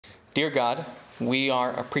Dear God, we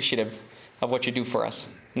are appreciative of what you do for us,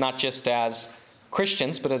 not just as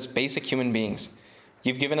Christians, but as basic human beings.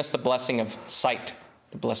 You've given us the blessing of sight,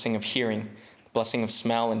 the blessing of hearing, the blessing of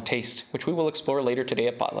smell and taste, which we will explore later today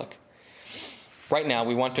at Potluck. Right now,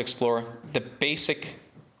 we want to explore a basic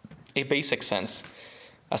sense,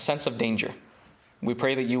 a sense of danger. We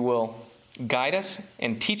pray that you will guide us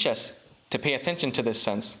and teach us to pay attention to this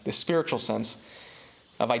sense, this spiritual sense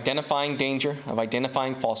of identifying danger, of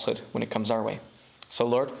identifying falsehood when it comes our way. So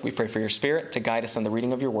Lord, we pray for your Spirit to guide us in the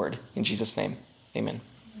reading of your word. In Jesus' name, amen.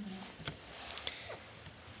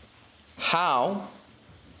 How,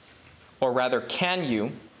 or rather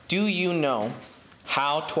do you know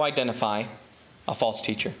how to identify a false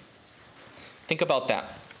teacher? Think about that.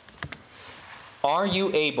 Are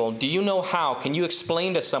you able, do you know how, can you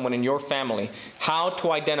explain to someone in your family how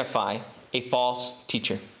to identify a false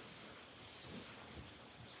teacher?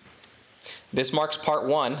 This marks part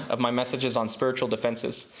 1 of my messages on spiritual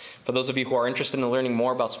defenses. For those of you who are interested in learning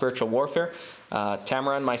more about spiritual warfare,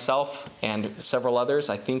 Tamara and myself and several others,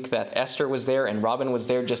 I think that Esther was there and Robin was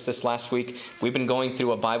there just this last week. We've been going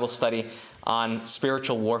through a Bible study on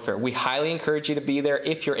spiritual warfare. We highly encourage you to be there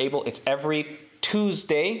if you're able. It's every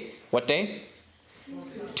Tuesday. What day?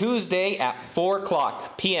 Tuesday at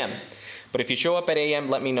 4:00 p.m. But if you show up at a.m.,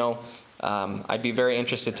 let me know. I'd be very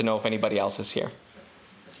interested to know if anybody else is here.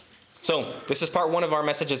 So, this is part 1 of our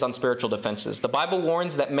messages on spiritual defenses. The Bible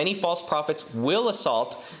warns that many false prophets will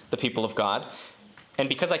assault the people of God. And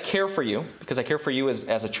because I care for you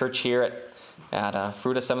as a church here at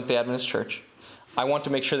Fruita Seventh-day Adventist Church, I want to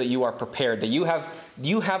make sure that you are prepared, that you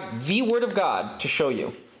have the Word of God to show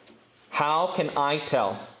you. How can I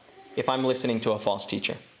tell if I'm listening to a false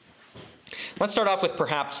teacher? Let's start off with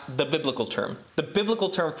perhaps the biblical term. The biblical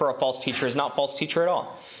term for a false teacher is not false teacher at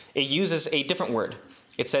all. It uses a different word.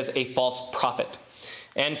 It says a false prophet.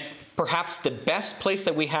 And perhaps the best place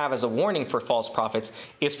that we have as a warning for false prophets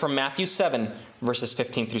is from Matthew 7, verses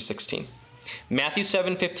 15 through 16. Matthew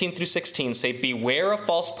 7, 15 through 16 say, "Beware of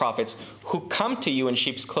false prophets who come to you in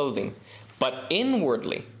sheep's clothing, but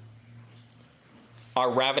inwardly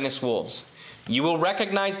are ravenous wolves. You will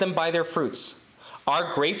recognize them by their fruits.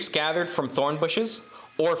 Are grapes gathered from thorn bushes,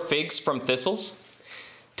 or figs from thistles?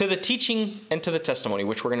 To the teaching and to the testimony,"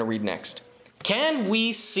 which we're going to read next. Can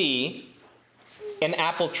we see an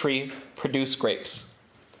apple tree produce grapes?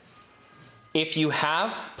 If you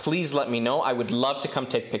have, please let me know. I would love to come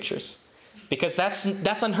take pictures, because that's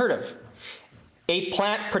unheard of. A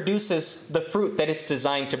plant produces the fruit that it's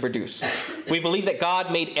designed to produce. We believe that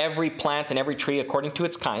God made every plant and every tree according to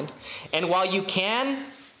its kind. And while you can,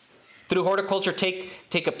 through horticulture,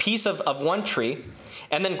 take a piece of one tree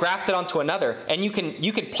and then graft it onto another, and you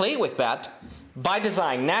can play with that by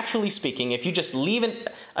design, naturally speaking. If you just leave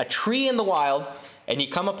a tree in the wild and you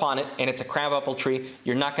come upon it and it's a crabapple tree,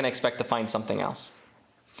 you're not going to expect to find something else.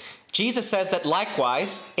 Jesus says that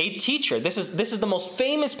likewise, a teacher, this is the most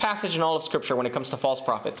famous passage in all of Scripture when it comes to false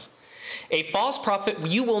prophets. A false prophet,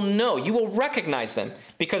 you will know, you will recognize them,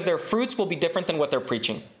 because their fruits will be different than what they're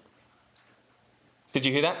preaching. Did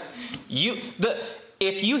you hear that?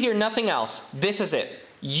 If you hear nothing else, this is it.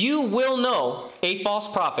 You will know a false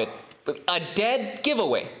prophet. A dead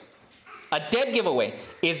giveaway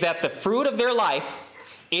is that the fruit of their life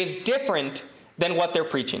is different than what they're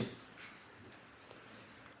preaching.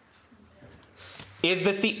 Is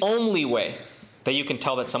this the only way that you can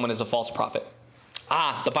tell that someone is a false prophet?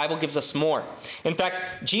 The Bible gives us more. In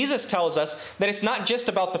fact, Jesus tells us that it's not just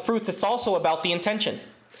about the fruits, it's also about the intention.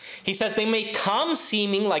 He says they may come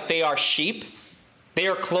seeming like they are sheep. They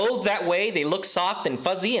are clothed that way. They look soft and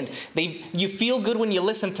fuzzy, and you feel good when you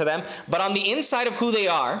listen to them. But on the inside of who they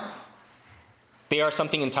are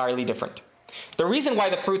something entirely different. The reason why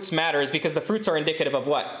the fruits matter is because the fruits are indicative of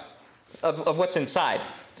what? Of what's inside.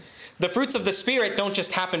 The fruits of the Spirit don't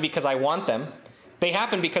just happen because I want them. They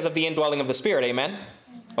happen because of the indwelling of the Spirit. Amen?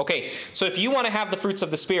 Okay, so if you want to have the fruits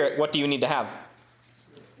of the Spirit, what do you need to have?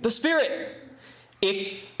 The Spirit.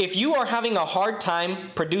 If you are having a hard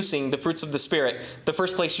time producing the fruits of the Spirit, the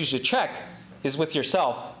first place you should check is with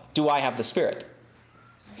yourself. Do I have the Spirit?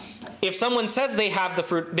 If someone says they have the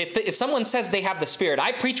fruit, if someone says they have the Spirit,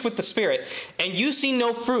 I preach with the Spirit, and you see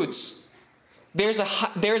no fruits, there's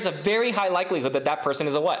a very high likelihood that that person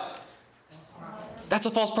is a what? That's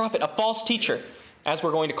a false prophet, a false teacher, as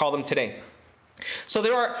we're going to call them today. So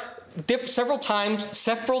there are several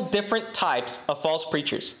different types of false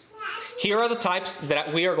preachers. Here are the types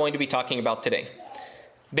that we are going to be talking about today.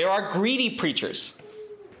 There are greedy preachers.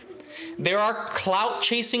 There are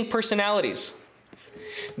clout-chasing personalities.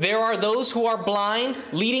 There are those who are blind,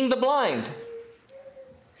 leading the blind.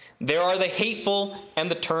 There are the hateful and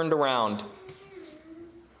the turned around.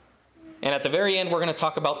 And at the very end, we're going to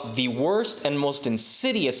talk about the worst and most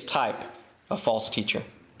insidious type of false teacher.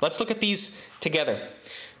 Let's look at these together.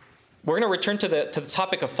 We're going to return to the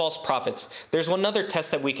topic of false prophets. There's one other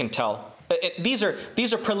test that we can tell. These are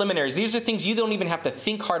preliminaries. These are things you don't even have to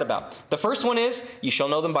think hard about. The first one is, you shall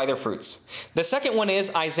know them by their fruits. The second one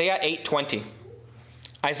is Isaiah 8:20.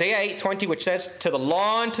 Isaiah 8:20, which says, to the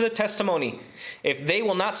law and to the testimony, if they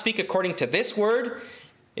will not speak according to this word,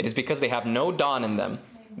 it is because they have no dawn in them.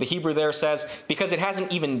 The Hebrew there says, because it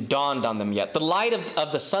hasn't even dawned on them yet. The light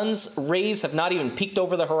of the sun's rays have not even peeked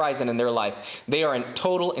over the horizon in their life. They are in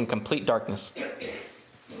total and complete darkness.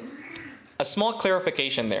 A small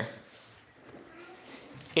clarification there.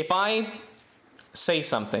 If I say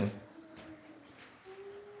something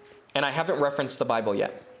and I haven't referenced the Bible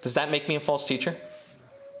yet, does that make me a false teacher?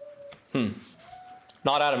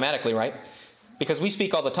 Not automatically, right? Because we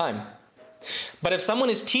speak all the time. But if someone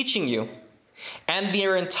is teaching you and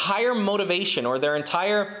their entire motivation or their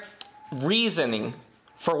entire reasoning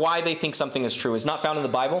for why they think something is true is not found in the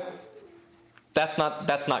Bible, that's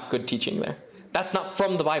not good teaching there. That's not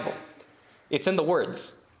from the Bible. It's in the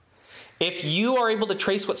words. If you are able to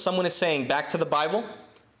trace what someone is saying back to the Bible,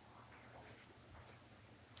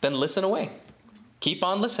 then listen away. Keep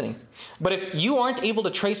on listening. But if you aren't able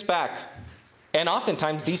to trace back, and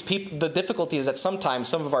oftentimes these people, the difficulty is that sometimes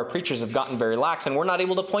some of our preachers have gotten very lax and we're not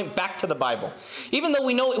able to point back to the Bible. Even though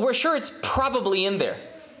we're sure it's probably in there.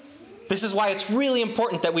 This is why it's really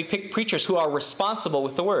important that we pick preachers who are responsible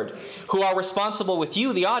with the word, who are responsible with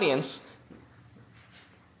you, the audience,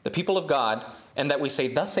 the people of God, and that we say,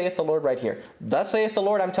 thus saith the Lord right here. Thus saith the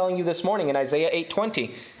Lord, I'm telling you this morning in Isaiah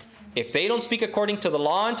 8:20. If they don't speak according to the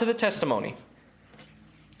law and to the testimony,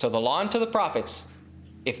 to the law and to the prophets,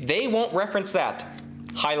 if they won't reference that,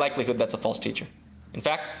 high likelihood that's a false teacher. In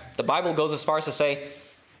fact, the Bible goes as far as to say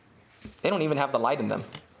they don't even have the light in them.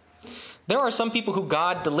 There are some people who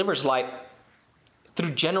God delivers light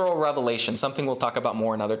through general revelation, something we'll talk about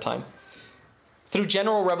more another time. Through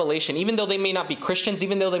general revelation, even though they may not be Christians,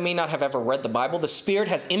 even though they may not have ever read the Bible, the Spirit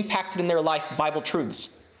has impacted in their life Bible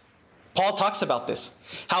truths. Paul talks about this,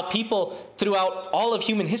 how people throughout all of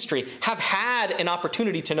human history have had an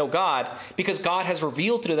opportunity to know God because God has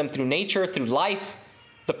revealed through them, through nature, through life,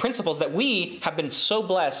 the principles that we have been so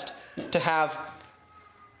blessed to have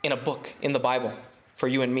in a book, in the Bible, for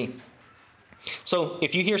you and me. So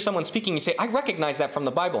if you hear someone speaking, you say, I recognize that from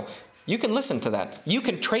the Bible. You can listen to that. You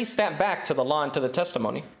can trace that back to the law and to the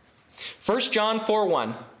testimony. 1 John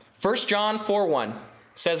 4:1. 1 John 4:1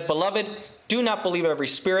 says, Beloved, do not believe every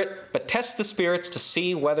spirit, but test the spirits to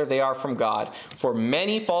see whether they are from God. For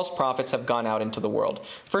many false prophets have gone out into the world.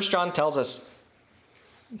 1 John tells us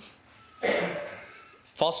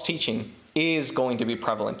false teaching is going to be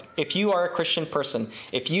prevalent. If you are a Christian person,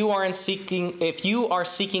 if you are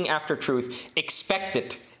seeking after truth, expect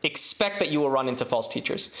it. Expect that you will run into false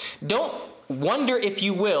teachers. Don't wonder if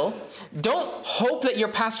you will. Don't hope that your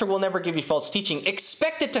pastor will never give you false teaching.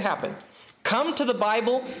 Expect it to happen. Come to the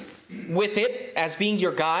Bible with it as being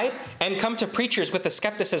your guide, and come to preachers with the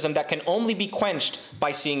skepticism that can only be quenched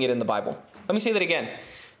by seeing it in the Bible. Let me say that again.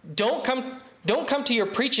 Don't come to your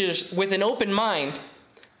preachers with an open mind.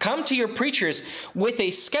 Come to your preachers with a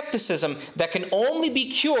skepticism that can only be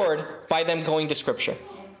cured by them going to Scripture.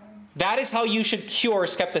 That is how you should cure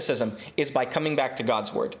skepticism, is by coming back to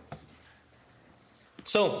God's Word.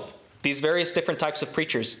 So, these various different types of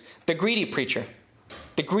preachers. The greedy preacher,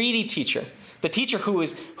 the greedy teacher, the teacher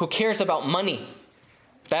who cares about money.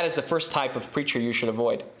 That is the first type of preacher you should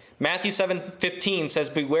avoid. Matthew 7:15 says,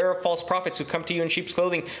 Beware of false prophets who come to you in sheep's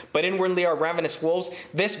clothing, but inwardly are ravenous wolves.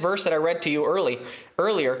 This verse that I read to you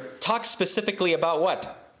earlier talks specifically about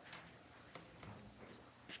what?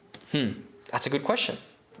 That's a good question.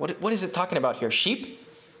 What is it talking about here? Sheep?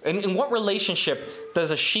 In what relationship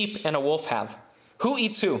does a sheep and a wolf have? Who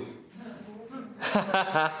eats who?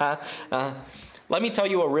 Let me tell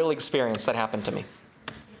you a real experience that happened to me.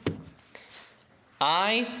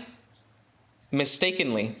 I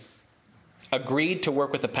mistakenly agreed to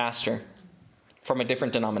work with a pastor from a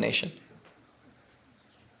different denomination.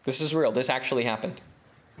 This is real. This actually happened.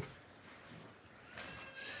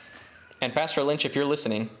 And Pastor Lynch, if you're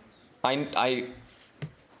listening, I'm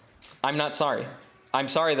not sorry. I'm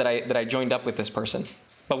sorry that I joined up with this person,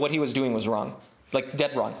 but what he was doing was wrong, like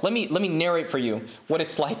dead wrong. Let me narrate for you what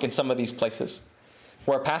it's like in some of these places,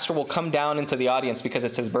 where a pastor will come down into the audience because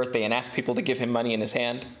it's his birthday and ask people to give him money in his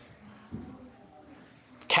hand.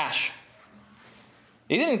 Cash.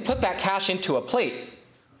 He didn't put that cash into a plate.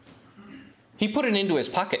 He put it into his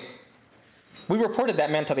pocket. We reported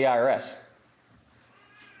that man to the IRS.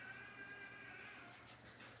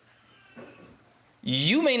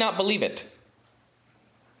 You may not believe it,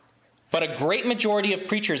 but a great majority of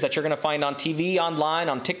preachers that you're going to find on TV, online,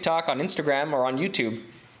 on TikTok, on Instagram, or on YouTube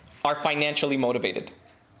are financially motivated.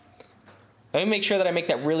 Let me make sure that I make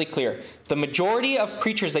that really clear. The majority of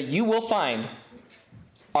preachers that you will find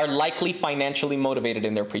are likely financially motivated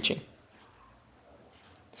in their preaching.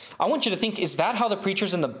 I want you to think, is that how the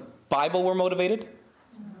preachers in the Bible were motivated?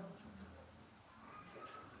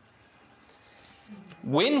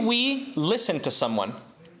 When we listen to someone,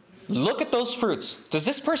 look at those fruits. Does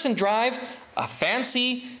this person drive a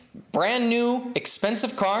fancy, brand new,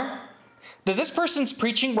 expensive car? Does this person's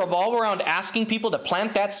preaching revolve around asking people to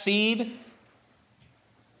plant that seed?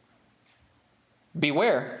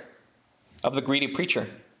 Beware of the greedy preacher.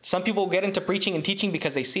 Some people get into preaching and teaching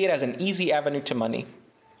because they see it as an easy avenue to money.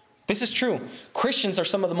 This is true. Christians are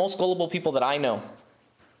some of the most gullible people that I know.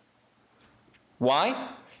 Why?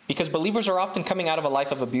 Because believers are often coming out of a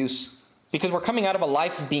life of abuse. Because we're coming out of a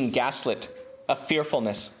life of being gaslit, of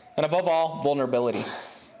fearfulness, and above all, vulnerability.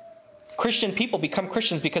 Christian people become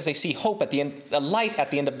Christians because they see hope at the end, a light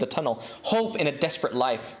at the end of the tunnel, hope in a desperate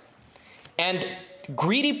life. And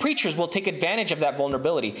greedy preachers will take advantage of that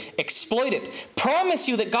vulnerability, exploit it, promise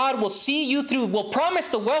you that God will see you through, will promise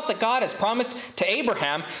the wealth that God has promised to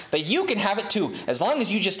Abraham, that you can have it too, as long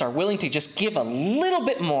as you just are willing to just give a little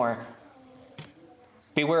bit more.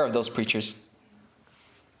 Beware of those preachers.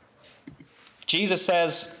 Jesus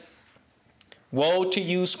says, "Woe to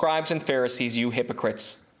you, scribes and Pharisees, you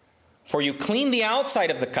hypocrites! For you clean the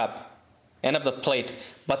outside of the cup and of the plate,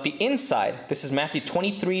 but the inside," this is Matthew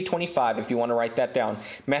 23:25, if you want to write that down.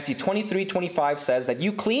 Matthew 23:25 says that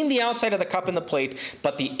you clean the outside of the cup and the plate,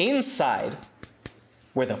 but the inside,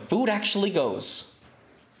 where the food actually goes,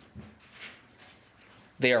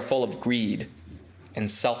 they are full of greed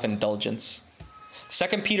and self-indulgence.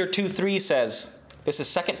 2 Peter 2:3 says, this is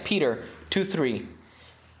 2 Peter 2:3,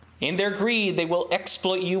 "In their greed they will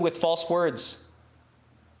exploit you with false words.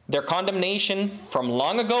 Their condemnation from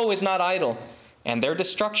long ago is not idle, and their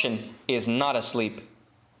destruction is not asleep."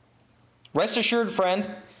 Rest assured,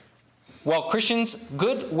 friend, while Christians,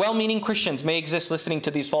 good, well-meaning Christians may exist listening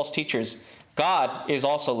to these false teachers, God is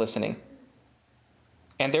also listening,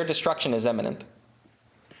 and their destruction is imminent.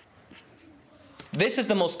 This is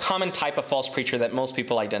the most common type of false preacher that most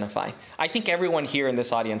people identify. I think everyone here in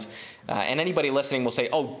this audience and anybody listening will say,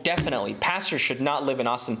 oh, definitely, pastors should not live an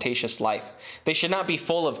ostentatious life. They should not be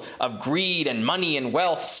full of greed and money and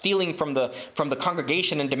wealth, stealing from the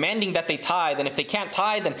congregation and demanding that they tithe. And if they can't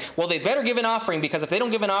tithe, then, well, they better give an offering, because if they don't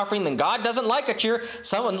give an offering, then God doesn't like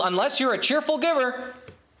unless you're a cheerful giver.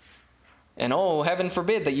 And oh, heaven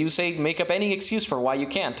forbid that you make up any excuse for why you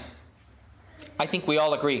can't. I think we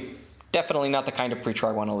all agree. Definitely not the kind of preacher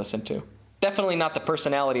I want to listen to. Definitely not the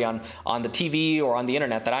personality on the TV or on the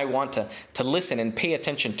internet that I want to listen and pay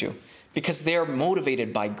attention to, because they're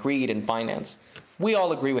motivated by greed and finance. We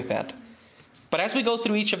all agree with that. But as we go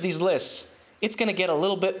through each of these lists, it's going to get a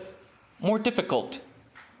little bit more difficult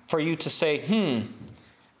for you to say,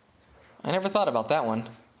 I never thought about that one.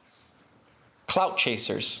 Clout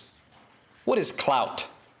chasers. What is clout?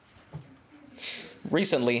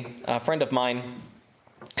 Recently, a friend of mine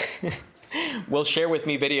will share with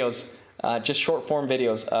me videos, just short form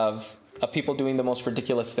videos of people doing the most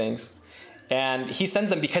ridiculous things. And he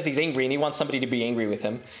sends them because he's angry and he wants somebody to be angry with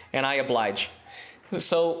him. And I oblige.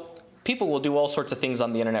 So people will do all sorts of things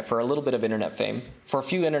on the internet for a little bit of internet fame, for a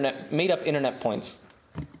few made up internet points.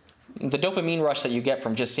 The dopamine rush that you get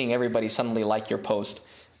from just seeing everybody suddenly like your post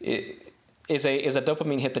is a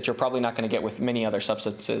dopamine hit that you're probably not going to get with many other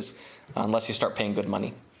substances unless you start paying good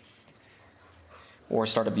money or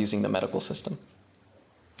start abusing the medical system.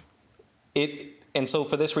 And so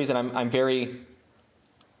for this reason, I'm very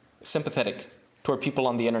sympathetic toward people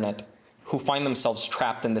on the internet who find themselves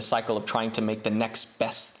trapped in this cycle of trying to make the next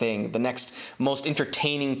best thing, the next most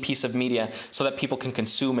entertaining piece of media so that people can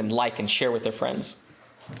consume and like and share with their friends.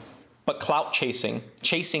 But clout chasing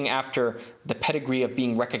after the pedigree of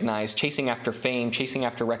being recognized, chasing after fame, chasing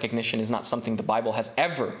after recognition is not something the Bible has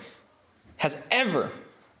ever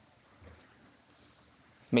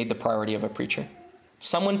made the priority of a preacher.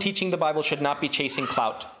 Someone teaching the Bible should not be chasing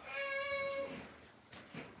clout.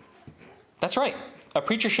 That's right. A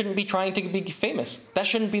preacher shouldn't be trying to be famous. That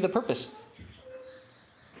shouldn't be the purpose.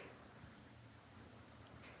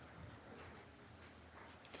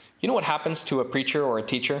 You know what happens to a preacher or a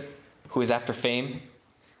teacher who is after fame?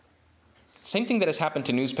 Same thing that has happened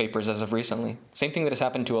to newspapers as of recently. Same thing that has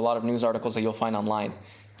happened to a lot of news articles that you'll find online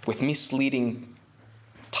with misleading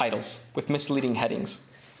titles, with misleading headings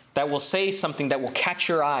that will say something that will catch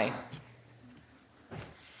your eye.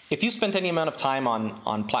 If you spent any amount of time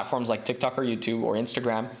on platforms like TikTok or YouTube or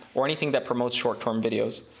Instagram or anything that promotes short-form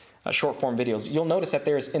videos, you'll notice that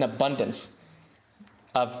there's an abundance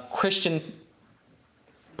of Christian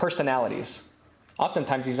personalities.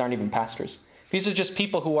 Oftentimes, these aren't even pastors. These are just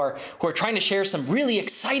people who are trying to share some really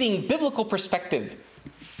exciting biblical perspective.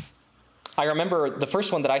 I remember the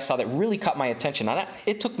first one that I saw that really caught my attention. And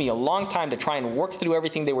it took me a long time to try and work through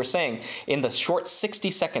everything they were saying in the short 60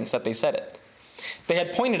 seconds that they said it. They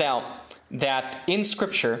had pointed out that in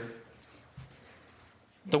Scripture,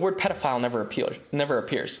 the word pedophile never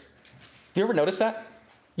appears. Have you ever noticed that?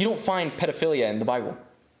 You don't find pedophilia in the Bible.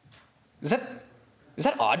 Is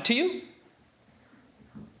that odd to you?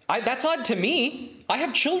 That's odd to me. I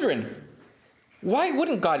have children. Why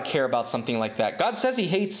wouldn't God care about something like that? God says he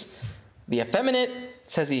hates the effeminate. It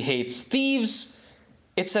says he hates thieves.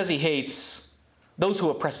 It says he hates those who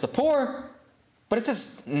oppress the poor. But it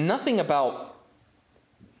says nothing about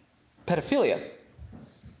pedophilia.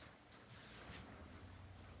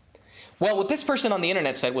 Well, what this person on the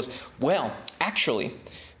internet said was, well, actually,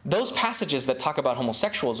 those passages that talk about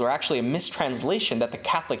homosexuals are actually a mistranslation that the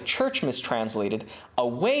Catholic Church mistranslated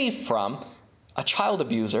away from a child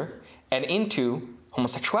abuser and into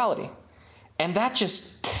homosexuality. And that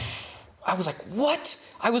just, I was like, what?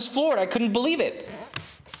 I was floored. I couldn't believe it.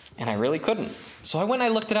 And I really couldn't. So I went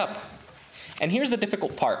and I looked it up. And here's the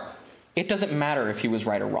difficult part. It doesn't matter if he was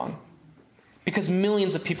right or wrong, because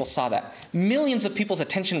millions of people saw that. Millions of people's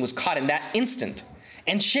attention was caught in that instant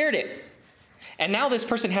and shared it. And now this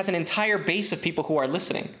person has an entire base of people who are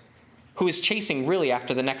listening, who is chasing really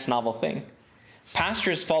after the next novel thing.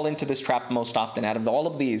 Pastors fall into this trap most often. Out of all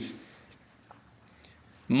of these,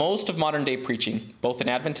 most of modern day preaching, both in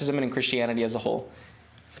Adventism and in Christianity as a whole,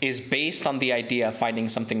 is based on the idea of finding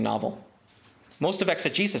something novel. Most of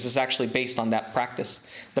exegesis is actually based on that practice.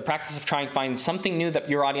 The practice of trying to find something new that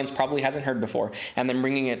your audience probably hasn't heard before and then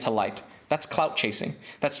bringing it to light. That's clout chasing.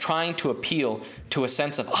 That's trying to appeal to a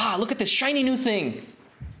sense of, look at this shiny new thing.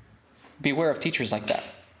 Beware of teachers like that.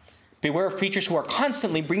 Beware of preachers who are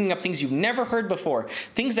constantly bringing up things you've never heard before.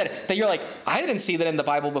 Things that you're like, I didn't see that in the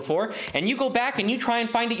Bible before. And you go back and you try and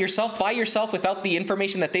find it yourself, by yourself, without the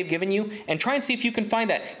information that they've given you, and try and see if you can find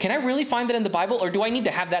that. Can I really find that in the Bible, or do I need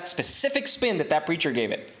to have that specific spin that preacher gave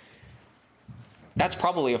it? That's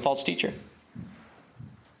probably a false teacher.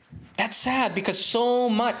 That's sad, because so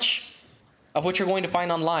much of what you're going to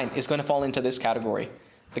find online is going to fall into this category.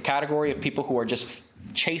 The category of people who are just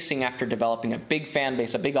chasing after developing a big fan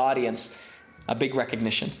base, a big audience, a big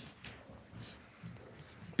recognition.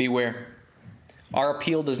 Beware. Our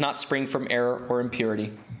appeal does not spring from error or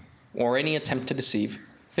impurity or any attempt to deceive.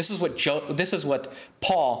 This is what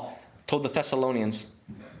Paul told the Thessalonians.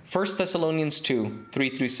 1 Thessalonians 2, 3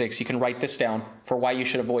 through 6. You can write this down for why you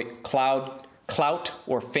should avoid clout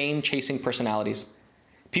or fame-chasing personalities.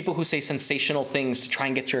 People who say sensational things to try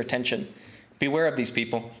and get your attention. Beware of these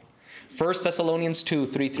people. 1 Thessalonians 2,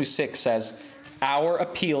 3 through 6 says, our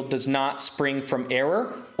appeal does not spring from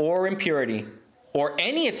error or impurity or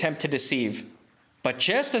any attempt to deceive, but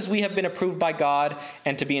just as we have been approved by God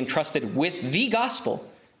and to be entrusted with the gospel,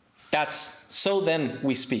 so then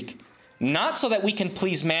we speak. Not so that we can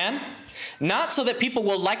please man, not so that people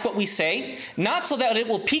will like what we say, not so that it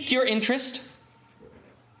will pique your interest,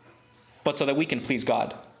 but so that we can please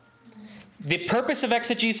God. The purpose of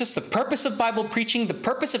exegesis, the purpose of Bible preaching, the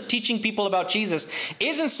purpose of teaching people about Jesus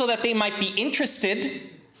isn't so that they might be interested.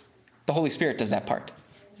 The Holy Spirit does that part.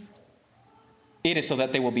 It is so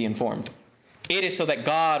that they will be informed. It is so that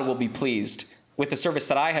God will be pleased with the service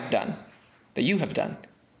that I have done, that you have done,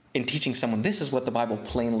 in teaching someone this is what the Bible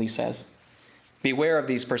plainly says. Beware of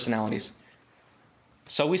these personalities.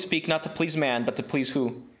 So we speak not to please man, but to please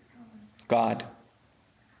who? God,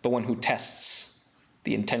 the one who tests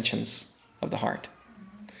the intentions of the heart.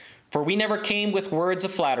 For we never came with words of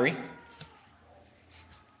flattery,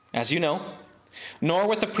 as you know, nor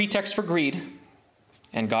with a pretext for greed,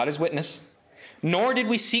 and God is witness, nor did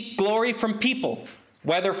we seek glory from people,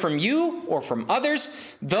 whether from you or from others.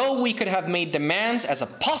 Though we could have made demands as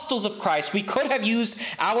apostles of Christ, we could have used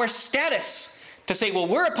our status to say, well,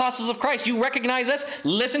 we're apostles of Christ. You recognize us.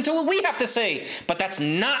 Listen to what we have to say. But that's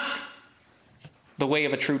not the way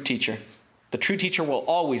of a true teacher. The true teacher will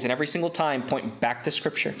always and every single time point back to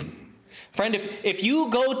Scripture. Friend, if you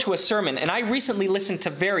go to a sermon, and I recently listened to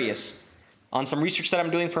various on some research that I'm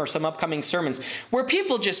doing for some upcoming sermons, where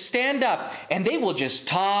people just stand up and they will just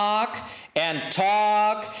talk and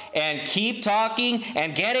keep talking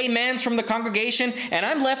and get amens from the congregation, and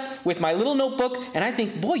I'm left with my little notebook and I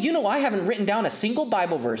think, boy, I haven't written down a single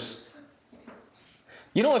Bible verse.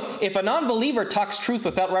 If a non-believer talks truth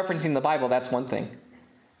without referencing the Bible, that's one thing.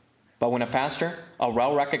 But when a pastor, a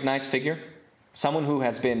well-recognized figure, someone who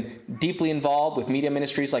has been deeply involved with media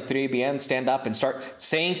ministries like 3ABN stand up and start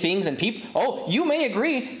saying things, and people, oh, you may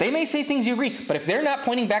agree, they may say things you agree, but if they're not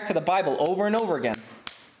pointing back to the Bible over and over again,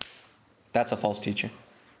 that's a false teacher.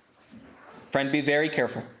 Friend, be very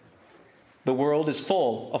careful. The world is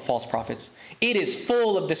full of false prophets. It is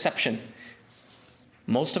full of deception.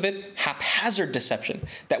 Most of it haphazard deception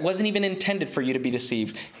that wasn't even intended for you to be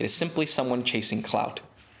deceived. It is simply someone chasing clout,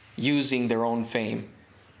 using their own fame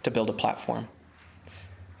to build a platform.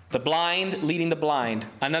 The blind leading the blind,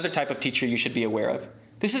 another type of teacher you should be aware of.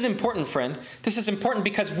 This is important, friend. This is important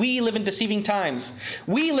because we live in deceiving times.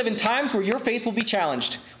 We live in times where your faith will be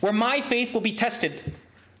challenged, where my faith will be tested,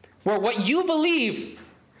 where what you believe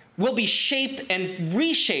will be shaped and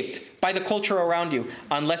reshaped by the culture around you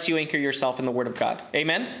unless you anchor yourself in the Word of God.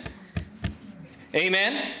 Amen?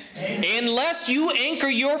 Amen? Amen? Unless you anchor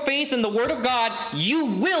your faith in the Word of God, you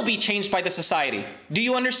will be changed by the society. Do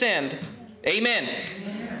you understand? Amen.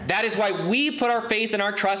 Amen. That is why we put our faith and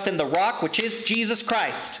our trust in the rock, which is Jesus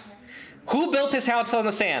Christ. Who built his house on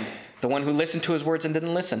the sand? The one who listened to his words and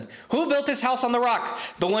didn't listen. Who built his house on the rock?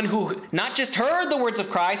 The one who not just heard the words of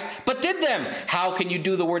Christ, but did them. How can you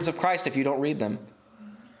do the words of Christ if you don't read them?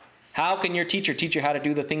 How can your teacher teach you how to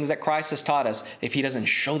do the things that Christ has taught us if he doesn't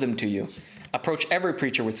show them to you? Approach every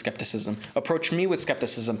preacher with skepticism. Approach me with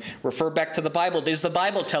skepticism. Refer back to the Bible. Is the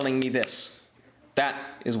Bible telling me this? That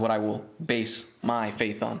is what I will base my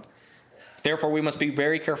faith on. Therefore, we must be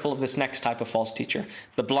very careful of this next type of false teacher.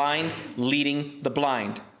 The blind leading the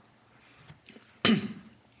blind.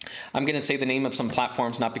 I'm going to say the name of some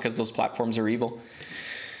platforms, not because those platforms are evil,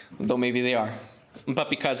 though maybe they are, but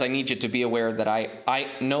because I need you to be aware that I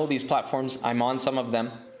know these platforms. I'm on some of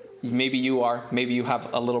them. Maybe you are. Maybe you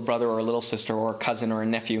have a little brother or a little sister or a cousin or a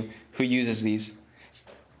nephew who uses these.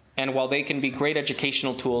 And while they can be great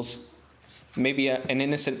educational tools, maybe an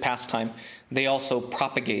innocent pastime, they also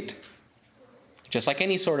propagate. Just like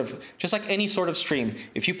any sort of stream.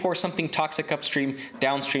 If you pour something toxic upstream,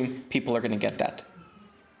 downstream, people are going to get that.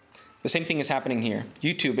 The same thing is happening here.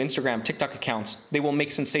 YouTube, Instagram, TikTok accounts, they will make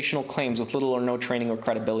sensational claims with little or no training or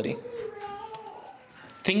credibility.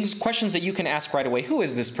 Questions that you can ask right away. Who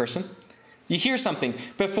is this person? You hear something.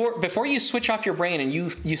 Before you switch off your brain and you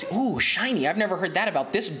say, ooh, shiny, I've never heard that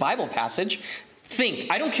about this Bible passage.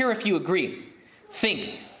 Think. I don't care if you agree.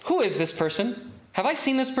 Think. Who is this person? Have I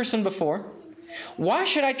seen this person before? Why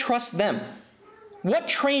should I trust them? What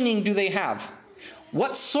training do they have?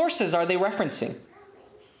 What sources are they referencing?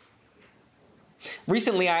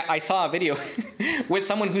 Recently, I saw a video with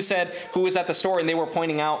someone who was at the store and they were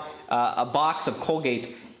pointing out a box of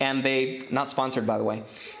Colgate, and not sponsored by the way,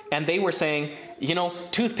 and they were saying, you know,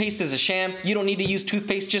 toothpaste is a sham. You don't need to use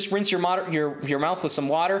toothpaste. Just rinse your mouth with some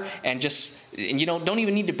water and don't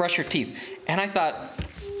even need to brush your teeth. And I thought,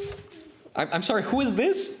 I'm sorry, who is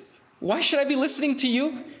this? Why should I be listening to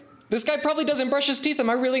you? This guy probably doesn't brush his teeth. Am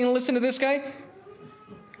I really going to listen to this guy?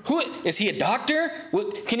 Who is he? A doctor?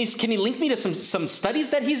 Can he link me to some studies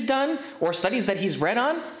that he's done or studies that he's read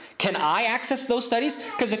on? Can I access those studies?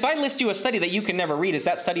 Because if I list you a study that you can never read, is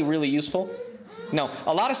that study really useful? No.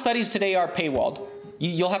 A lot of studies today are paywalled.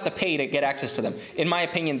 You'll have to pay to get access to them. In my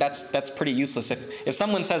opinion, that's pretty useless. If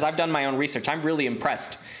someone says, I've done my own research, I'm really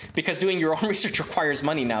impressed. Because doing your own research requires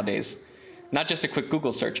money nowadays. Not just a quick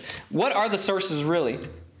Google search. What are the sources really?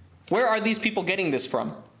 Where are these people getting this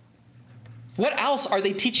from? What else are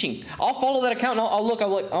they teaching? I'll follow that account and I'll look,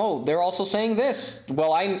 oh, they're also saying this.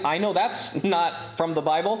 Well, I know that's not from the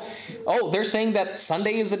Bible. Oh, they're saying that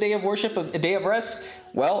Sunday is the day of worship, a day of rest.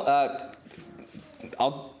 Well,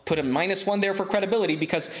 I'll put a -1 there for credibility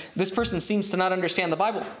because this person seems to not understand the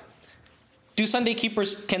Bible. Do Sunday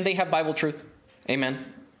keepers, can they have Bible truth?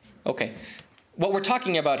 Amen. Okay. What we're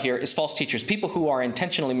talking about here is false teachers, people who are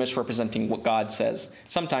intentionally misrepresenting what God says,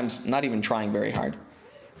 sometimes not even trying very hard.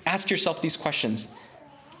 Ask yourself these questions,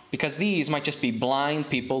 because these might just be blind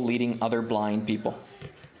people leading other blind people.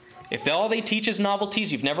 If all they teach is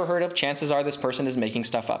novelties you've never heard of, chances are this person is making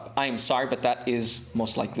stuff up. I am sorry, but that is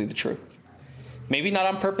most likely the truth. Maybe not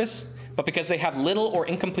on purpose, but because they have little or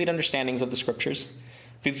incomplete understandings of the scriptures.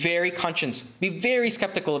 Be very conscious. Be very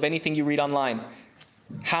skeptical of anything you read online.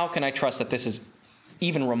 How can I trust that this is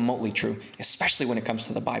even remotely true, especially when it comes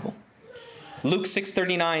to the Bible? Luke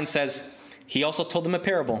 6:39 says, he also told them a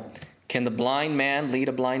parable. Can the blind man lead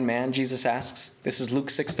a blind man, Jesus asks. This is Luke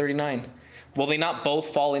 6:39. Will they not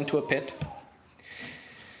both fall into a pit?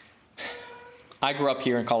 I grew up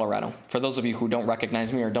here in Colorado. For those of you who don't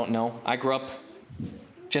recognize me or don't know, I grew up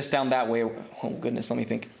just down that way. Oh goodness, let me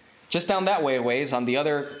think. Just down that way a ways on the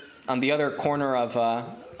other corner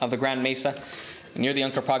of the Grand Mesa. near the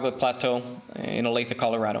Uncompahgre Plateau in Olathe,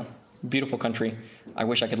 Colorado. Beautiful country. I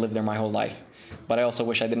wish I could live there my whole life. But I also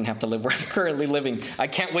wish I didn't have to live where I'm currently living. I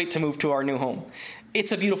can't wait to move to our new home.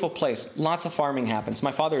 It's a beautiful place. Lots of farming happens.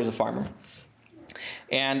 My father is a farmer.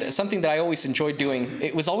 And something that I always enjoyed doing,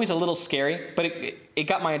 it was always a little scary, but it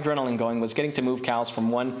got my adrenaline going, was getting to move cows from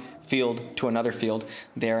one field to another field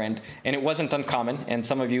there. And it wasn't uncommon, and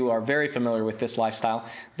some of you are very familiar with this lifestyle,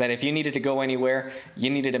 that if you needed to go anywhere, you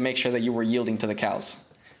needed to make sure that you were yielding to the cows,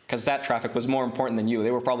 because that traffic was more important than you.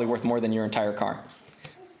 They were probably worth more than your entire car.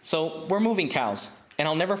 So we're moving cows, and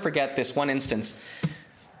I'll never forget this one instance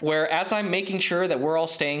where, as I'm making sure that we're all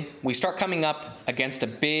staying, we start coming up against a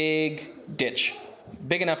big ditch,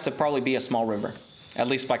 big enough to probably be a small river, at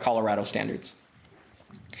least by Colorado standards.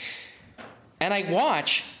 And I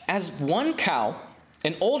watch as one cow,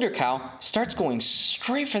 an older cow, starts going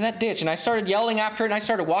straight for that ditch. And I started yelling after it, and I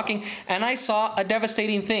started walking, and I saw a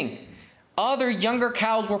devastating thing. Other younger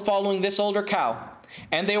cows were following this older cow,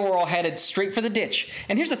 and they were all headed straight for the ditch.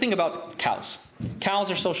 And here's the thing about cows. Cows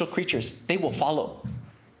are social creatures. They will follow.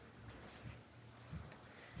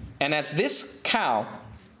 And as this cow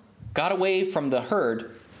got away from the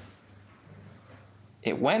herd,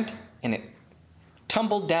 it went and it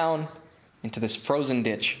tumbled down into this frozen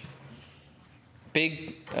ditch.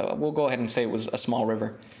 Big, we'll go ahead and say it was a small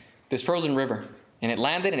river. This frozen river. And it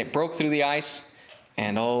landed and it broke through the ice.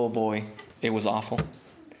 And oh boy, it was awful.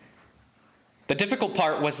 The difficult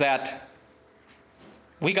part was that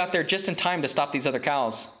we got there just in time to stop these other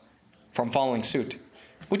cows from following suit.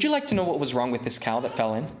 Would you like to know what was wrong with this cow that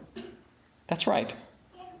fell in? That's right.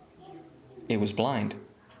 It was blind.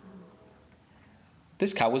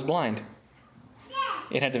 This cow was blind.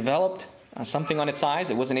 It had developed something on its eyes.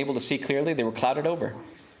 It wasn't able to see clearly. They were clouded over.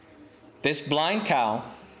 This blind cow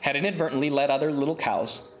had inadvertently led other little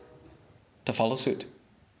cows to follow suit.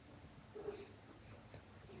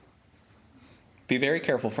 Be very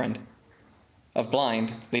careful, friend, of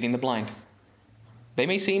blind leading the blind. They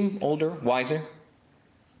may seem older, wiser.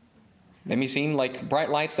 They may seem like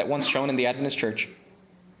bright lights that once shone in the Adventist church.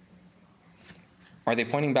 Are they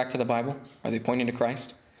pointing back to the Bible? Are they pointing to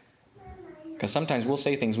Christ? Because sometimes we'll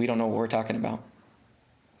say things we don't know what we're talking about.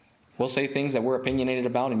 We'll say things that we're opinionated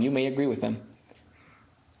about, and you may agree with them.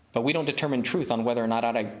 But we don't determine truth on whether or not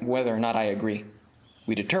I agree.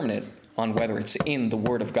 We determine it on whether it's in the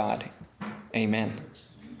Word of God. Amen.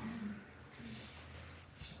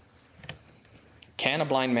 Can a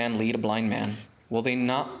blind man lead a blind man? Will they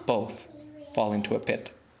not both fall into a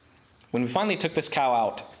pit? When we finally took this cow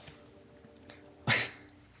out,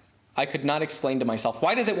 I could not explain to myself,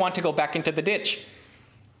 why does it want to go back into the ditch?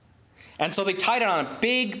 And so they tied it on a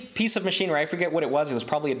big piece of machinery. I forget what it was. It was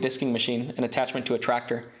probably a disking machine, an attachment to a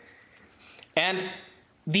tractor. And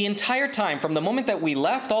the entire time, from the moment that we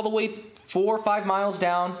left all the way 4 or 5 miles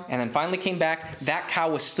down and then finally came back, that cow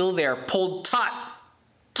was still there, pulled taut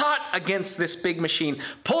against this big machine,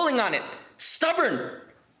 pulling on it, stubborn.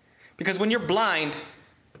 Because when you're blind,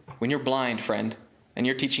 friend, and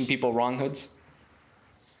you're teaching people wronghoods,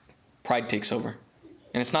 pride takes over.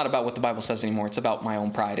 And it's not about what the Bible says anymore. It's about my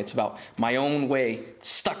own pride. It's about my own way,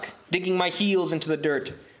 stuck, digging my heels into the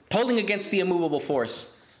dirt, pulling against the immovable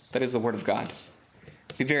force that is the Word of God.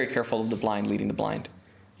 Be very careful of the blind leading the blind,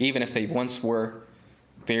 even if they once were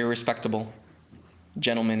very respectable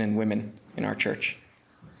gentlemen and women in our church.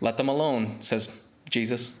 Let them alone, says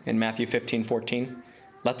Jesus in Matthew 15:14.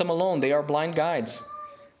 Let them alone. They are blind guides.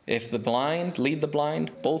 If the blind lead the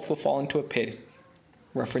blind, both will fall into a pit.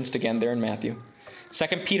 Referenced again there in Matthew.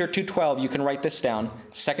 2 Peter 2:12, you can write this down.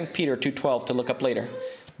 2 Peter 2:12 to look up later.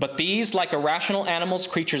 But these, like irrational animals,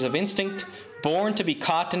 creatures of instinct, born to be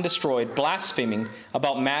caught and destroyed, blaspheming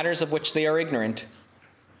about matters of which they are ignorant,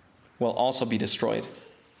 will also be destroyed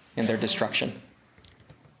in their destruction.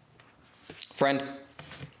 Friend,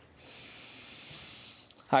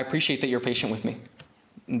 I appreciate that you're patient with me.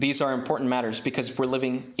 These are important matters because we're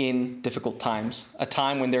living in difficult times, a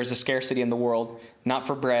time when there's a scarcity in the world, not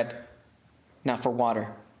for bread, not for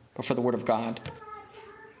water, but for the Word of God.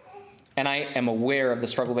 And I am aware of the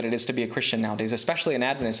struggle that it is to be a Christian nowadays, especially an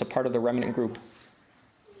Adventist, a part of the remnant group.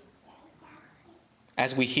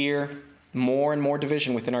 As we hear more and more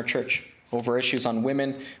division within our church over issues on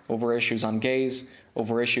women, over issues on gays,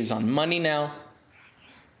 over issues on money now.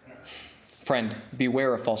 Friend,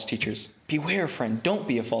 beware of false teachers. Beware, friend. Don't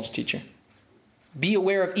be a false teacher. Be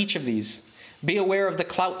aware of each of these. Be aware of the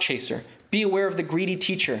clout chaser. Be aware of the greedy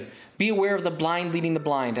teacher. Be aware of the blind leading the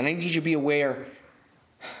blind. And I need you to be aware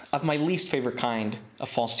of my least favorite kind of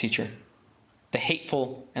false teacher, the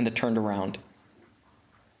hateful and the turned around.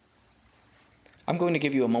 I'm going to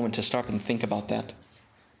give you a moment to stop and think about that.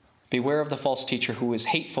 Beware of the false teacher who is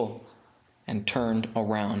hateful and turned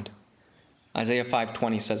around. Isaiah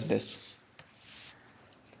 5:20 says this.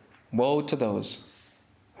 Woe to those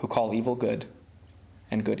who call evil good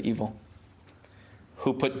and good evil,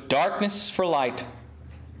 who put darkness for light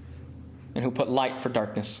and who put light for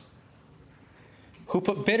darkness, who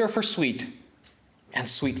put bitter for sweet and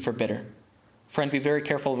sweet for bitter. Friend, be very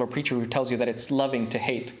careful of a preacher who tells you that it's loving to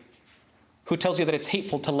hate, who tells you that it's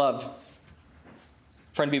hateful to love.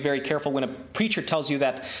 Friend, be very careful when a preacher tells you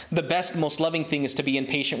that the best, most loving thing is to be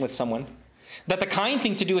impatient with someone, that the kind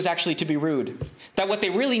thing to do is actually to be rude, that what they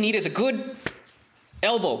really need is a good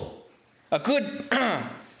elbow, a good,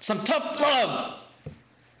 some tough love.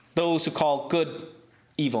 Those who call good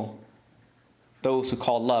evil, those who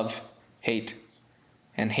call love hate,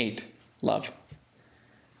 and hate love.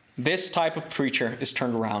 This type of preacher is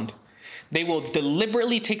turned around. They will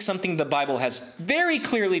deliberately take something the Bible has very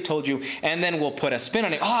clearly told you, and then will put a spin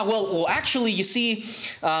on it. Well, actually, you see,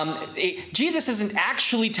 Jesus isn't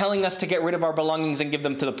actually telling us to get rid of our belongings and give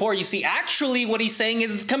them to the poor. You see, actually, what he's saying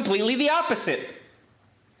is completely the opposite.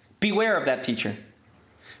 Beware of that teacher.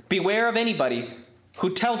 Beware of anybody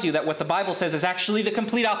who tells you that what the Bible says is actually the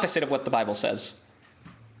complete opposite of what the Bible says.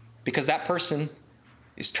 Because that person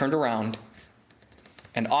is turned around,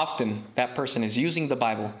 and often that person is using the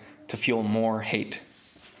Bible to fuel more hate.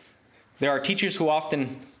 There are teachers who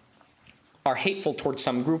often are hateful towards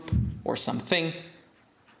some group or something.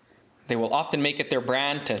 They will often make it their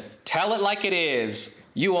brand to tell it like it is.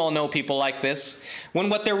 You all know people like this, when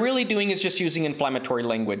what they're really doing is just using inflammatory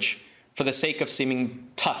language for the sake of seeming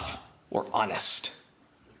tough or honest.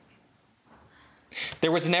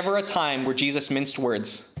 There was never a time where Jesus minced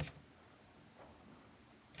words.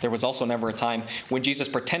 There was also never a time when Jesus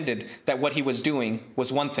pretended that what he was doing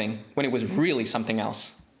was one thing when it was really something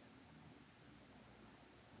else.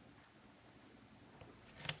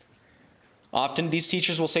 Often these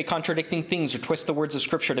teachers will say contradicting things or twist the words of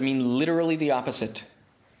Scripture to mean literally the opposite.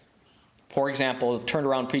 For example, a turned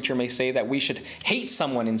around preacher may say that we should hate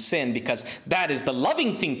someone in sin because that is the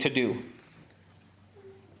loving thing to do.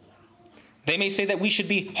 They may say that we should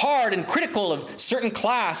be hard and critical of certain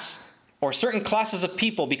class or certain classes of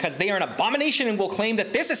people because they are an abomination, and will claim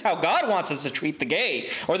that this is how God wants us to treat the gay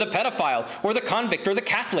or the pedophile or the convict or the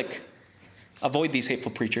Catholic. Avoid these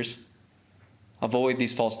hateful preachers. Avoid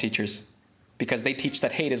these false teachers because they teach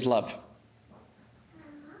that hate is love,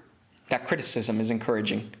 that criticism is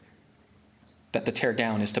encouraging, that the tear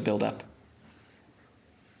down is to build up.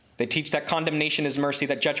 They teach that condemnation is mercy,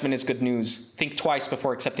 that judgment is good news. Think twice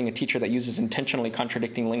before accepting a teacher that uses intentionally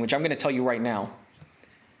contradicting language. I'm going to tell you right now,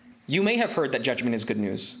 you may have heard that judgment is good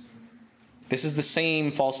news. This is the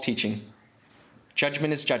same false teaching.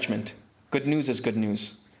 Judgment is judgment. Good news is good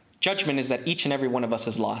news. Judgment is that each and every one of us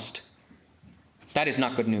is lost. That is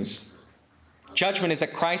not good news. Judgment is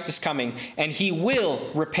that Christ is coming and he will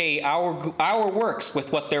repay our works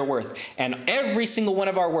with what they're worth. And every single one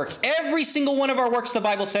of our works, the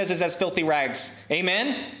Bible says, is as filthy rags.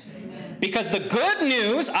 Amen? Because the good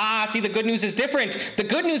news, the good news is different. The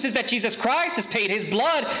good news is that Jesus Christ has paid his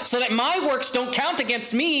blood so that my works don't count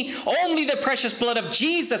against me. Only the precious blood of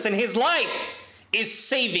Jesus and his life is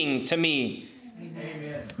saving to me.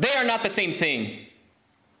 Amen. They are not the same thing.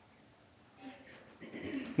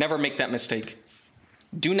 Never make that mistake.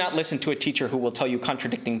 Do not listen to a teacher who will tell you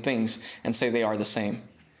contradicting things and say they are the same.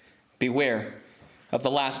 Beware of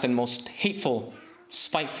the last and most hateful,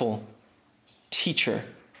 spiteful teacher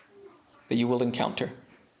that you will encounter.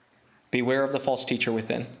 Beware of the false teacher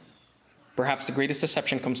within. Perhaps the greatest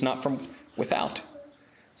deception comes not from without,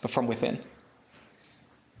 but from within,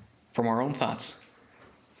 from our own thoughts.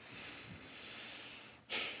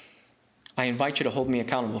 I invite you to hold me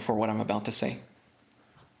accountable for what I'm about to say.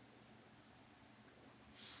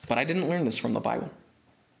 But I didn't learn this from the Bible.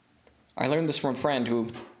 I learned this from a friend who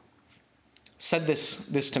said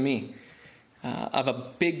this to me of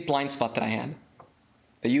a big blind spot that I had,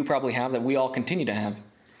 that you probably have, that we all continue to have.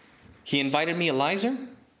 He invited me, Eliezer,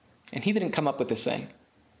 and he didn't come up with this saying,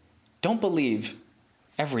 don't believe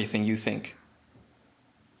everything you think.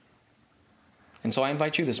 And so I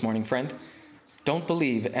invite you this morning, friend, don't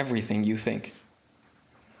believe everything you think.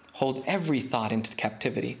 Hold every thought into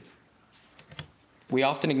captivity. We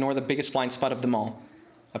often ignore the biggest blind spot of them all,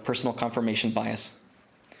 a personal confirmation bias.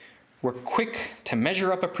 We're quick to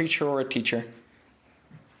measure up a preacher or a teacher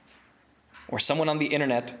or someone on the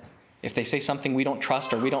internet if they say something we don't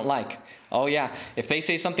trust or we don't like. Oh yeah, if they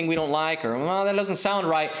say something we don't like, or well, that doesn't sound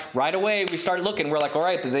right, right away we start looking. We're like, all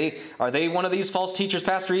right, are they one of these false teachers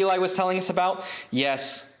Pastor Eli was telling us about?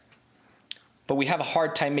 Yes. but we have a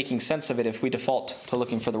hard time making sense of it if we default to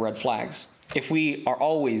looking for the red flags. If we are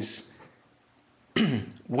always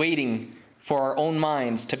waiting for our own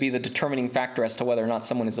minds to be the determining factor as to whether or not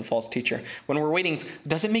someone is a false teacher. When we're waiting,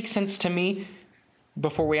 does it make sense to me,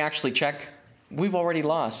 before we actually check, we've already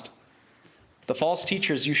lost. The false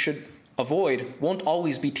teachers you should avoid won't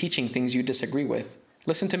always be teaching things you disagree with.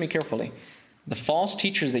 Listen to me carefully. The false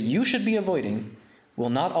teachers that you should be avoiding will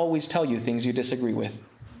not always tell you things you disagree with.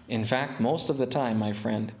 In fact, most of the time, my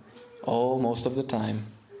friend, most of the time,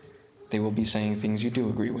 they will be saying things you do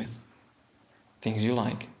agree with, things you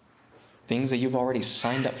like, things that you've already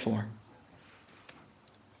signed up for.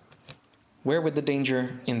 Where would the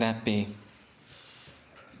danger in that be?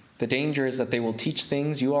 The danger is that they will teach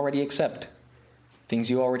things you already accept,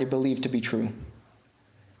 things you already believe to be true,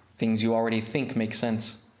 things you already think make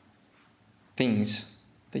sense, things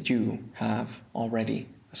that you have already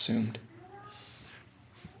assumed.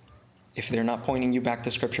 If they're not pointing you back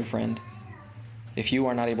to Scripture, friend, if you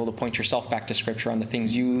are not able to point yourself back to Scripture on the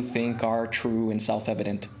things you think are true and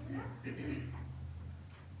self-evident,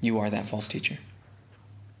 you are that false teacher.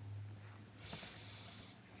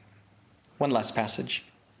 One last passage.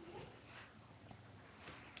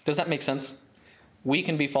 Does that make sense? We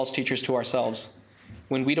can be false teachers to ourselves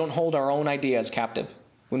when we don't hold our own ideas captive,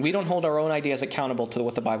 when we don't hold our own ideas accountable to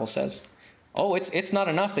what the Bible says. Oh, it's not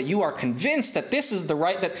enough that you are convinced that this is the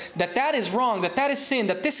right, that is wrong, that is sin,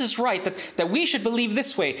 that this is right, that we should believe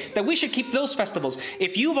this way, that we should keep those festivals.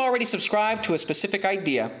 If you've already subscribed to a specific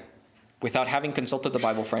idea without having consulted the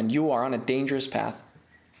Bible, friend, you are on a dangerous path.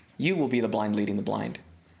 You will be the blind leading the blind.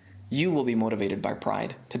 You will be motivated by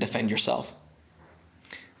pride to defend yourself.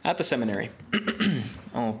 At the seminary,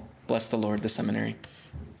 oh, bless the Lord, the seminary.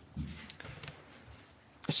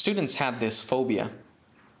 Students had this phobia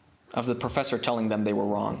of the professor telling them they were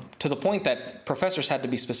wrong, to the point that professors had to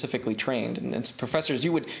be specifically trained. And it's professors,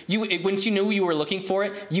 once you knew you were looking for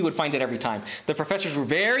it, you would find it every time. The professors were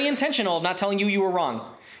very intentional of not telling you you were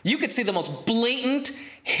wrong. You could say the most blatant,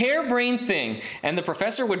 harebrained thing, and the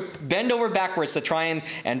professor would bend over backwards to try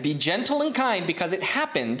and be gentle and kind, because it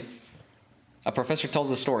happened. A professor tells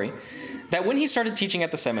the story that when he started teaching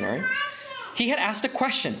at the seminary, he had asked a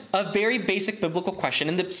question, a very basic biblical question,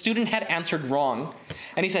 and the student had answered wrong.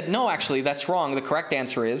 And he said, no, actually, that's wrong. The correct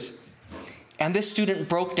answer is. And this student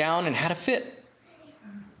broke down and had a fit.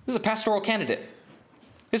 This is a pastoral candidate.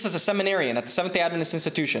 This is a seminarian at the Seventh-day Adventist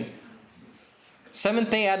Institution.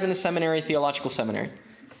 Seventh-day Adventist Seminary, Theological Seminary.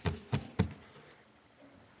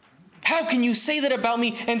 How can you say that about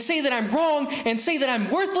me and say that I'm wrong and say that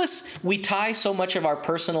I'm worthless? We tie so much of our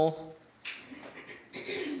personal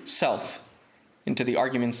self into the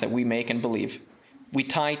arguments that we make and believe. We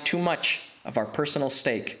tie too much of our personal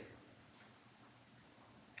stake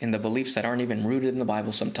in the beliefs that aren't even rooted in the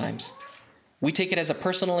Bible sometimes. We take it as a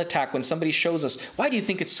personal attack when somebody shows us, why do you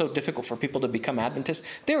think it's so difficult for people to become Adventists?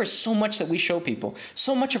 There is so much that we show people,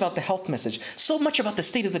 so much about the health message, so much about the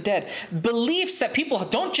state of the dead, beliefs that people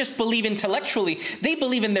don't just believe intellectually, they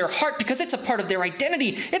believe in their heart because it's a part of their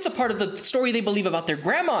identity. It's a part of the story they believe about their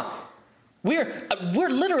grandma. We're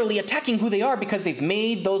literally attacking who they are because they've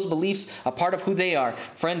made those beliefs a part of who they are.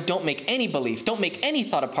 Friend, don't make any belief, don't make any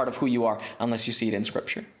thought a part of who you are unless you see it in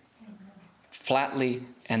Scripture. Flatly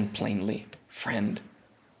and plainly. Friend,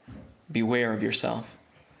 beware of yourself.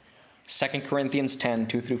 2 Corinthians 10,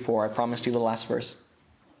 2 through 4. I promised you the last verse.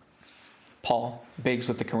 Paul begs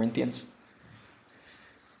with the Corinthians.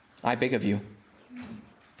 I beg of you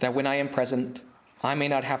that when I am present, I may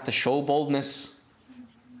not have to show boldness,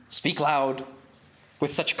 speak loud,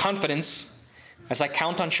 with such confidence as I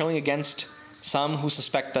count on showing against some who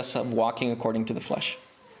suspect us of walking according to the flesh.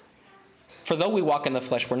 For though we walk in the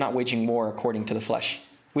flesh, we're not waging war according to the flesh.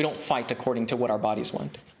 We don't fight according to what our bodies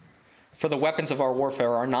want. For the weapons of our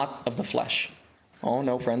warfare are not of the flesh. Oh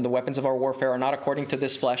no, friend, the weapons of our warfare are not according to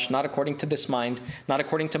this flesh, not according to this mind, not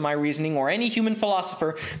according to my reasoning or any human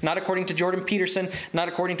philosopher, not according to Jordan Peterson, not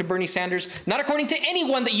according to Bernie Sanders, not according to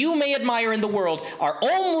anyone that you may admire in the world. Our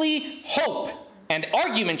only hope and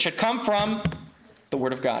argument should come from the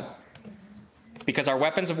Word of God. Because our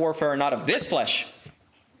weapons of warfare are not of this flesh,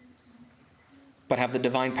 but have the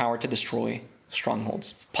divine power to destroy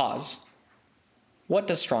strongholds. Pause. What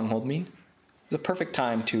does stronghold mean? It's a perfect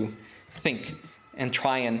time to think and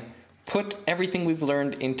try and put everything we've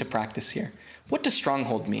learned into practice here. What does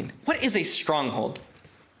stronghold mean? What is a stronghold?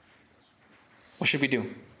 What should we do?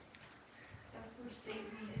 That's where Satan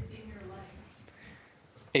is in your life.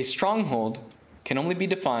 A stronghold can only be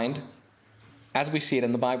defined as we see it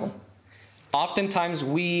in the Bible. Oftentimes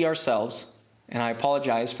we ourselves, and I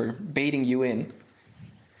apologize for baiting you in,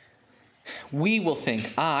 we will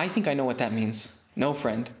think, I think I know what that means. No,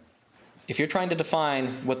 friend. If you're trying to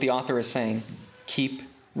define what the author is saying, keep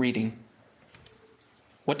reading.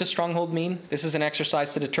 What does stronghold mean? This is an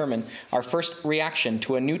exercise to determine our first reaction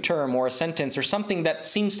to a new term or a sentence or something that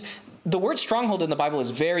seems... The word stronghold in the Bible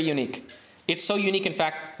is very unique. It's so unique, in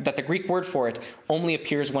fact, that the Greek word for it only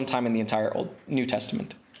appears one time in the entire New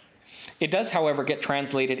Testament. It does, however, get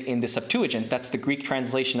translated in the Septuagint. That's the Greek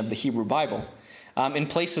translation of the Hebrew Bible. In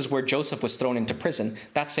places where Joseph was thrown into prison,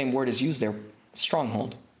 that same word is used there,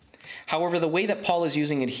 stronghold. However, the way that Paul is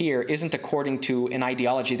using it here isn't according to an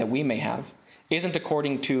ideology that we may have, isn't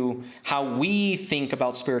according to how we think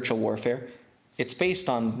about spiritual warfare. It's based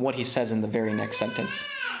on what he says in the very next sentence.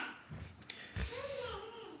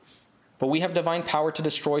 But we have divine power to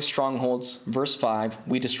destroy strongholds. Verse 5,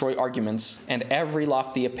 we destroy arguments and every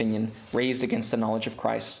lofty opinion raised against the knowledge of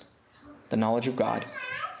Christ, the knowledge of God.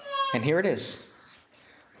 And here it is.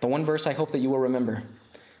 The one verse I hope that you will remember.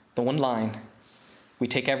 The one line. We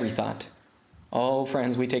take every thought. Oh,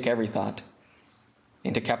 friends, we take every thought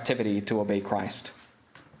into captivity to obey Christ.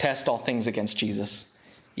 Test all things against Jesus.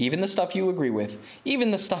 Even the stuff you agree with.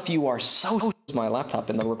 Even the stuff you are so... My laptop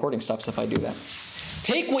and the recording stops if I do that.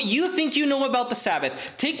 Take what you think you know about the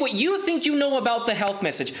Sabbath. Take what you think you know about the health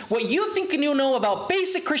message. What you think you know about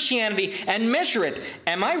basic Christianity and measure it.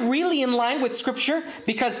 Am I really in line with Scripture?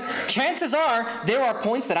 Because chances are there are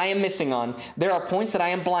points that I am missing on. There are points that I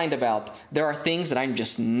am blind about. There are things that I'm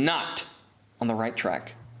just not on the right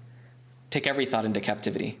track. Take every thought into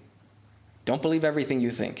captivity. Don't believe everything you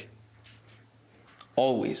think.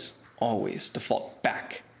 Always, always default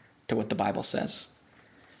back to what the Bible says.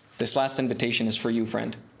 This last invitation is for you,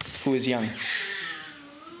 friend, who is young,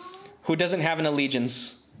 who doesn't have an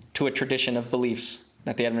allegiance to a tradition of beliefs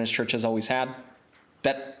that the Adventist Church has always had,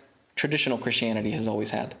 that traditional Christianity has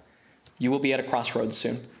always had. You will be at a crossroads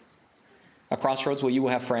soon. A crossroads where you will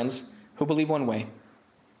have friends who believe one way,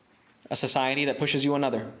 a society that pushes you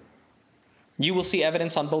another. You will see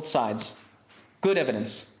evidence on both sides, good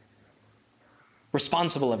evidence,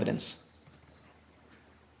 responsible evidence.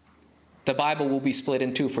 The Bible will be split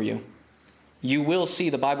in two for you. You will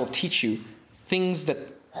see the Bible teach you things that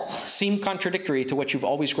seem contradictory to what you've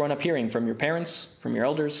always grown up hearing from your parents, from your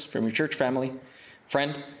elders, from your church family.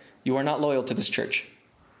 Friend, you are not loyal to this church.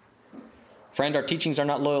 Friend, our teachings are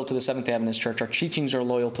not loyal to the Seventh-day Adventist Church. Our teachings are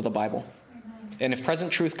loyal to the Bible. And if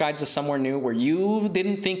present truth guides us somewhere new where you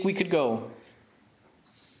didn't think we could go,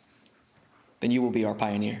 then you will be our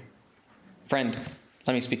pioneer. Friend,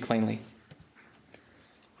 let me speak plainly.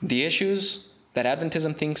 The issues that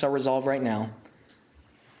Adventism thinks are resolved right now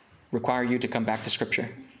require you to come back to Scripture.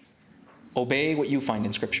 Obey what you find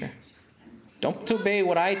in Scripture. Don't obey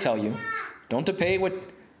what I tell you. Don't obey what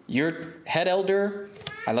your head elder,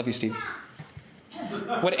 I love you, Steve,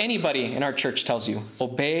 what anybody in our church tells you.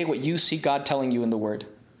 Obey what you see God telling you in the Word.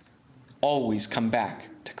 Always come back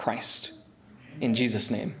to Christ. In Jesus'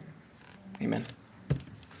 name, amen.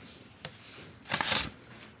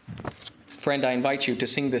 Friend, I invite you to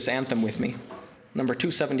sing this anthem with me, number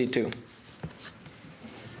 272.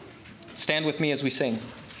 Stand with me as we sing.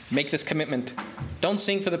 Make this commitment. Don't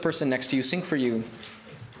sing for the person next to you. Sing for you.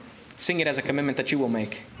 Sing it as a commitment that you will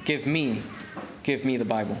make. Give me the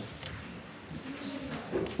Bible.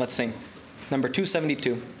 Let's sing. Number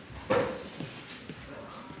 272.